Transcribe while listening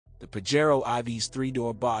The Pajero IV's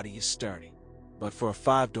 3-door body is sturdy, but for a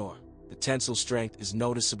 5-door, the tensile strength is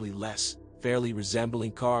noticeably less, fairly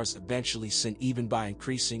resembling cars eventually sink even by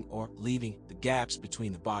increasing or leaving the gaps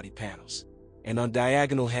between the body panels. And on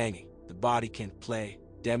diagonal hanging, the body can play,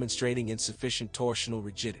 demonstrating insufficient torsional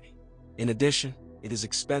rigidity. In addition, it is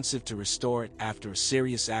expensive to restore it after a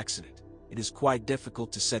serious accident. It is quite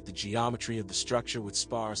difficult to set the geometry of the structure with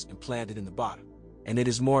spars implanted in the bottom, and it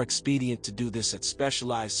is more expedient to do this at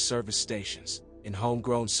specialized service stations, in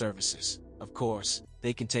homegrown services. Of course,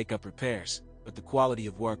 they can take up repairs, but the quality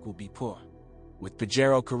of work will be poor. With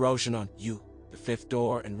Pajero corrosion on U, the 5th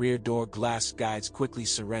door and rear door glass guides quickly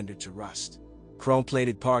surrender to rust.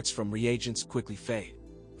 Chrome-plated parts from reagents quickly fade.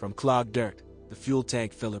 From clogged dirt, the fuel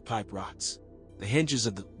tank filler pipe rots. The hinges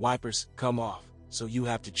of the wipers come off, so you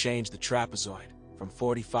have to change the trapezoid from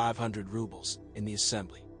 4,500 rubles in the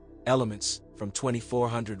assembly. Elements from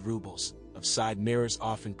 2,400 rubles of side mirrors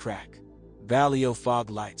often crack. Valeo fog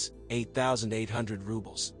lights, 8,800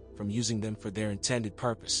 rubles, from using them for their intended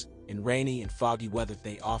purpose. In rainy and foggy weather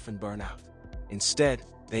they often burn out. Instead,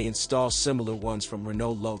 they install similar ones from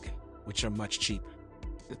Renault Logan, which are much cheaper.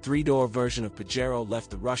 The 3-door version of Pajero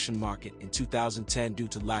left the Russian market in 2010 due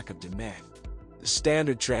to lack of demand. The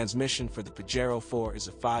standard transmission for the Pajero IV is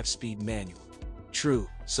a 5-speed manual. True,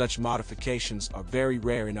 such modifications are very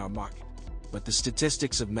rare in our market, but the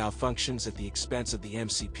statistics of malfunctions at the expense of the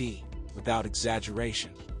MCP, without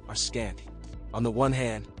exaggeration, are scanty. On the one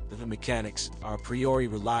hand, the mechanics are a priori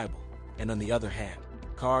reliable, and on the other hand,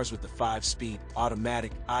 cars with the 5-speed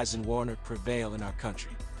automatic Eisenwarner prevail in our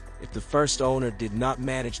country. If the first owner did not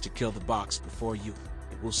manage to kill the box before you,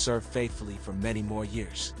 it will serve faithfully for many more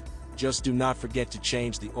years. Just do not forget to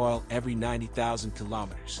change the oil every 90,000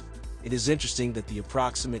 kilometers. It is interesting that the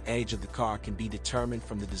approximate age of the car can be determined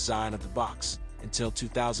from the design of the box. Until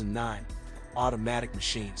 2009, automatic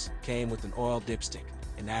machines came with an oil dipstick,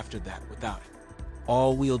 and after that without it.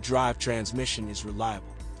 All-wheel drive transmission is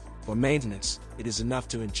reliable. For maintenance, it is enough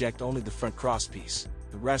to inject only the front crosspiece.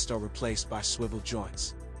 The rest are replaced by swivel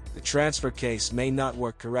joints. The transfer case may not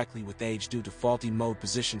work correctly with age due to faulty mode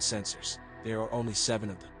position sensors. There are only 7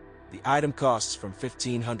 of them. The item costs from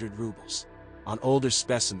 1,500 rubles. On older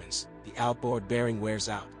specimens, the outboard bearing wears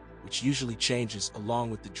out, which usually changes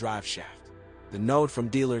along with the drive shaft. The node from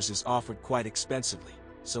dealers is offered quite expensively,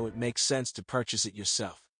 so it makes sense to purchase it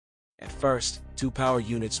yourself. At first, 2 power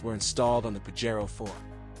units were installed on the Pajero IV,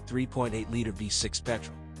 3.8-liter V6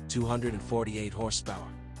 petrol, 248 horsepower,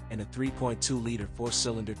 and a 3.2-liter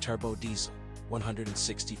 4-cylinder turbo diesel,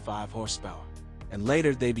 165 horsepower. And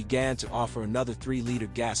later they began to offer another 3-liter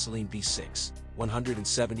gasoline V6,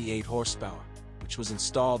 178 horsepower, which was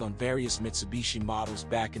installed on various Mitsubishi models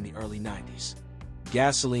back in the early 90s.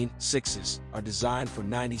 Gasoline 6s are designed for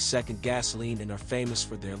 90-second gasoline and are famous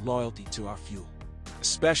for their loyalty to our fuel.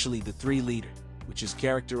 Especially the 3-liter, which is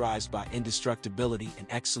characterized by indestructibility and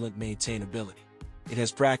excellent maintainability. It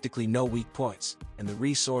has practically no weak points, and the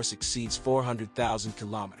resource exceeds 400,000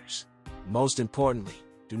 kilometers. Most importantly,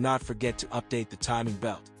 do not forget to update the timing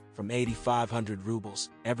belt from 8,500 rubles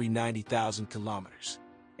every 90,000 kilometers.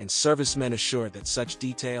 And servicemen assure that such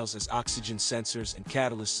details as oxygen sensors and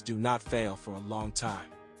catalysts do not fail for a long time.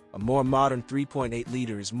 A more modern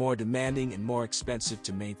 3.8-liter is more demanding and more expensive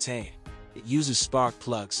to maintain. It uses spark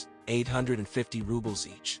plugs, 850 rubles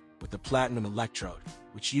each, with a platinum electrode,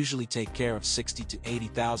 which usually take care of 60 to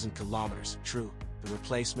 80,000 kilometers. True, the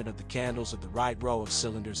replacement of the candles of the right row of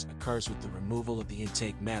cylinders occurs with the removal of the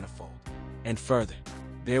intake manifold. And further,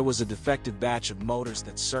 there was a defective batch of motors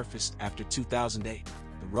that surfaced after 2008.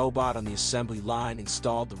 The robot on the assembly line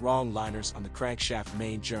installed the wrong liners on the crankshaft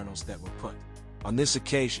main journals that were put. On this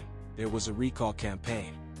occasion, there was a recall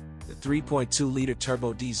campaign. The 3.2-liter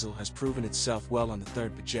turbo diesel has proven itself well on the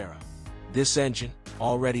 3rd Pajero. This engine,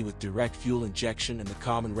 already with direct fuel injection and the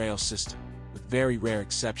common rail system, with very rare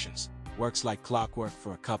exceptions, works like clockwork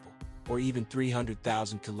for a couple, or even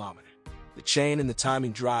 300,000 kilometers. The chain and the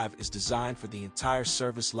timing drive is designed for the entire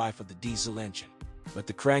service life of the diesel engine, but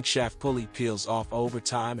the crankshaft pulley peels off over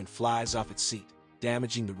time and flies off its seat,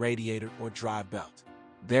 damaging the radiator or drive belt.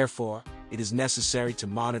 Therefore, it is necessary to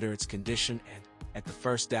monitor its condition and, at the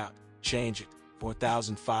first doubt, change it,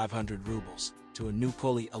 4,500 rubles, to a new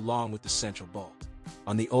pulley along with the central bolt.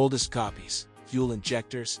 On the oldest copies, fuel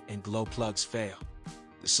injectors and glow plugs fail.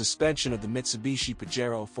 The suspension of the Mitsubishi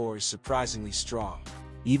Pajero IV is surprisingly strong.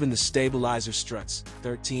 Even the stabilizer struts,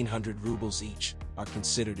 1,300 rubles each, are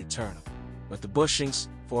considered eternal. But the bushings,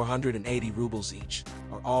 480 rubles each,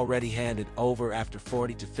 are already handed over after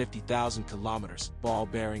 40 to 50,000 kilometers. Ball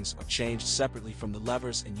bearings are changed separately from the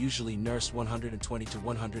levers and usually nurse 120 to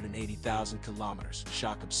 180,000 kilometers.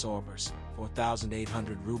 Shock absorbers,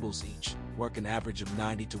 4,800 rubles each, work an average of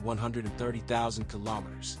 90 to 130,000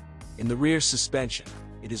 kilometers. In the rear suspension,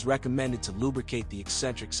 it is recommended to lubricate the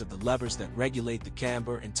eccentrics of the levers that regulate the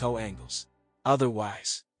camber and toe angles.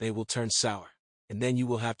 Otherwise, they will turn sour, and then you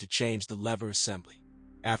will have to change the lever assembly.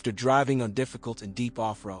 After driving on difficult and deep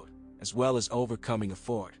off-road, as well as overcoming a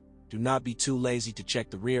ford, do not be too lazy to check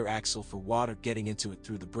the rear axle for water getting into it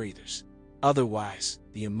through the breathers. Otherwise,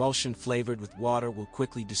 the emulsion flavored with water will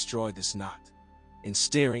quickly destroy this knot. In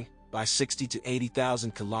steering, by 60 to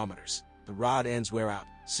 80,000 kilometers, the rod ends wear out,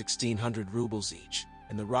 1,600 rubles each,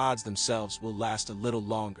 and the rods themselves will last a little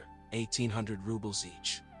longer, 1,800 rubles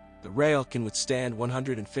each. The rail can withstand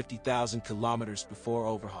 150,000 kilometers before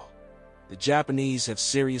overhaul. The Japanese have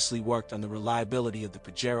seriously worked on the reliability of the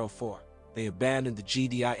Pajero IV. They abandoned the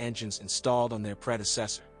GDI engines installed on their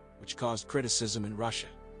predecessor, which caused criticism in Russia,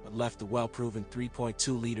 but left the well-proven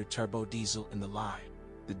 3.2-liter turbo diesel in the line.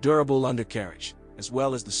 The durable undercarriage, as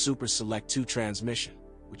well as the Super Select 2 transmission,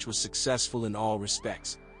 which was successful in all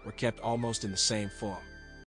respects, were kept almost in the same form.